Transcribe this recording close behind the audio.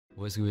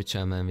What's good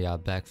chat, man? We are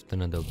back with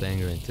another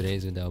banger, and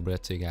today's video I'll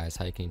brought to you guys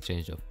how you can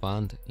change the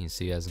font in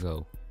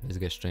CSGO. Let's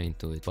get straight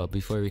into it. But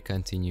before we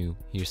continue,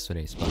 here's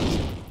today's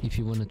sponsor. If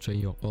you want to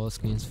trade your old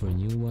skins for a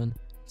new one,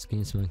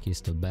 SkinsMonkey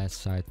is the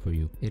best site for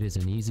you. It is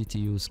an easy to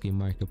use skin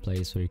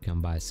marketplace where you can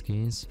buy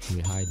skins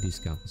with high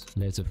discounts.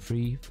 There's a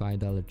free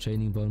 $5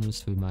 trading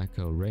bonus with my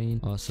code RAIN,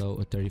 also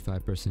a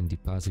 35%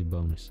 deposit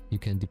bonus. You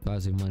can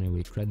deposit money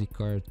with credit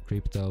card,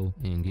 crypto,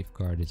 and gift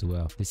card as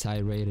well. This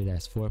site rated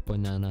as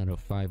 4.9 out of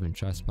 5 in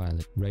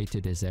Trustpilot.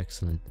 Rated is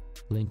excellent.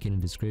 Link in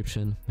the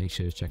description, make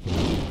sure to check it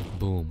out.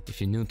 Boom.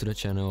 If you're new to the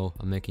channel,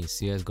 I'm making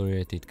CSGO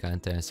related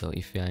content, so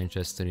if you are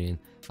interested in,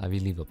 I will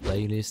leave a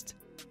playlist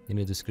in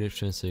the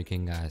description so you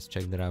can guys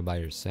check that out by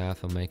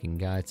yourself. I'm making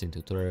guides and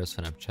tutorials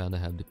and I'm trying to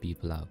help the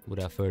people out.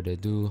 Without further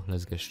ado,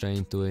 let's get straight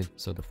into it.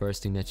 So the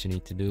first thing that you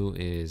need to do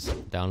is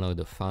download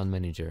the font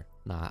manager.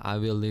 Now I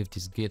will leave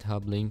this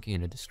GitHub link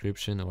in the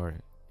description or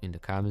in the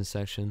comment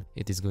section.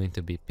 It is going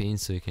to be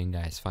pinned so you can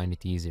guys find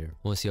it easier.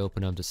 Once you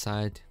open up the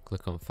site,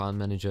 click on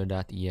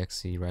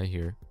fontmanager.exe right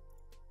here.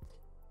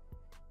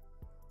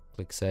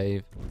 Click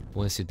save.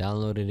 Once you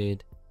downloaded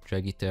it,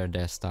 drag it to your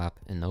desktop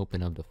and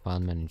open up the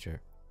font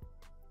manager.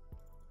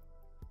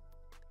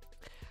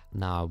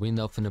 Now a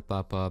window finna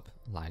pop up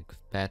like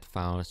path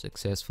found,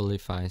 successfully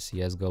find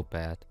CSGO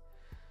path.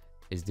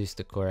 Is this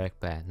the correct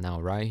path?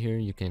 Now right here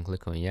you can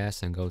click on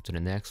yes and go to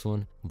the next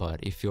one, but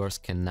if yours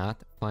cannot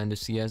find the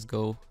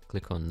CSGO,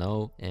 click on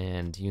no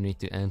and you need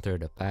to enter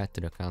the path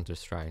to the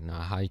Counter-Strike. Now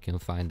how you can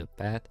find the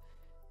path?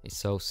 It's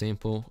so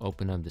simple.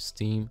 Open up the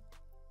Steam,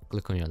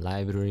 click on your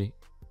library,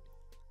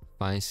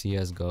 find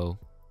CSGO,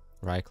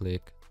 right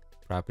click,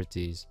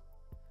 properties,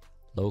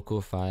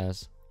 local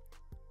files,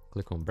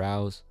 click on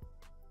browse.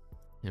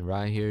 And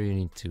right here you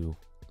need to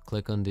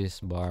click on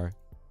this bar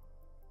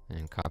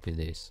and copy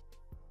this.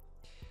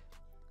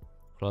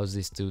 Close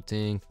these two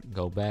things,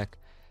 go back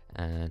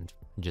and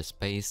just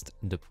paste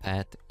the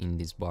path in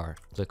this bar.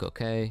 Click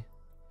OK.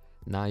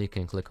 Now you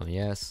can click on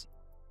yes.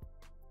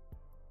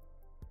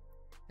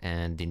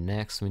 And the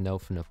next window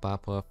finna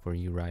pop up for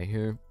you right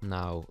here.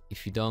 Now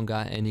if you don't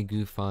got any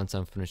good fonts,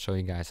 I'm finna show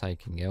you guys how you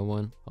can get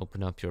one.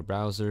 Open up your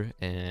browser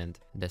and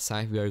the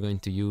site we are going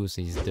to use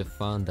is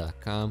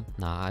thefont.com.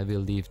 Now I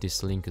will leave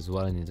this link as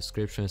well in the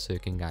description so you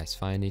can guys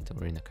find it,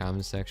 or in the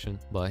comment section.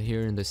 But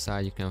here in the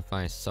site you can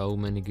find so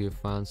many good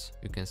fonts.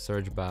 You can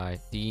search by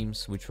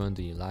themes, which one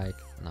do you like.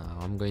 Now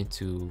I'm going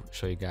to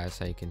show you guys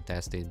how you can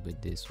test it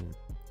with this one.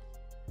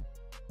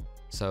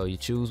 So you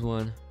choose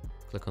one,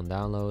 click on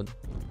download.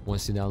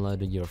 Once you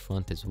downloaded your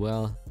font as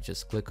well,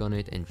 just click on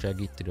it and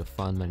drag it to the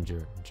font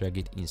manager. Drag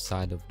it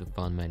inside of the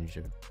font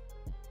manager.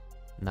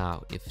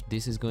 Now if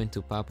this is going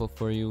to pop up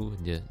for you,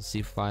 the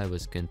zip file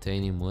was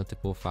containing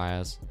multiple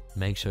files,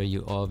 make sure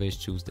you always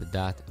choose the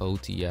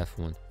 .otf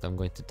one. So I'm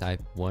going to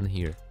type one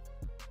here.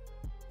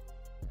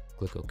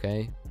 Click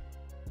OK.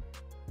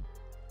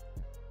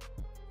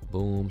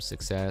 Boom,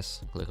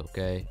 success. Click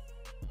OK.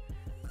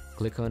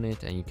 Click on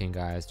it and you can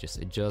guys just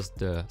adjust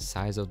the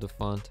size of the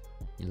font.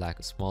 You like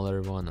a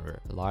smaller one or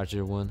a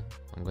larger one.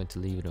 I'm going to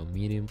leave it on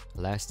medium.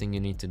 Last thing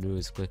you need to do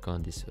is click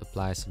on this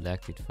apply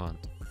selected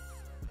font.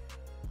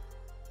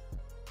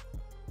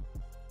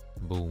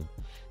 Boom.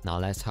 Now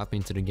let's hop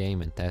into the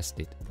game and test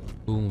it.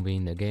 Boom, we're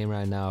in the game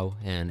right now,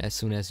 and as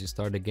soon as you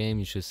start the game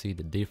you should see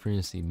the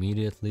difference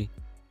immediately.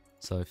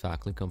 So if I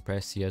click on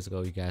press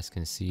CSGO, you guys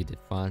can see the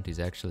font is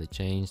actually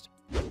changed.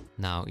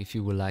 Now if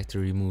you would like to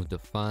remove the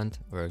font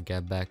or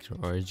get back your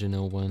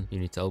original one, you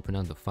need to open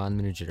up the font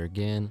manager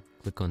again,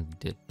 click on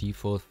the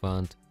default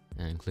font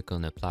and click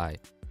on apply.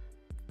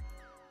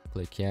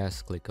 Click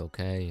yes, click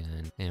OK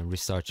and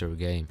restart your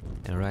game.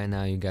 And right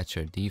now you got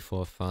your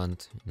default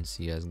font in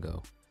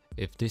CSGO.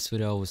 If this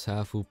video was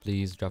helpful,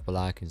 please drop a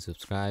like and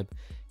subscribe.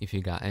 If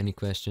you got any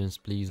questions,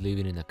 please leave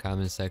it in the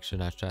comment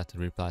section. I try to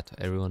reply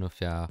to every one of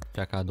y'all.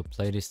 Check out the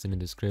playlist in the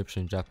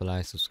description, drop a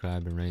like,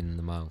 subscribe and rain in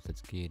the mouth.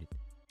 Let's get it.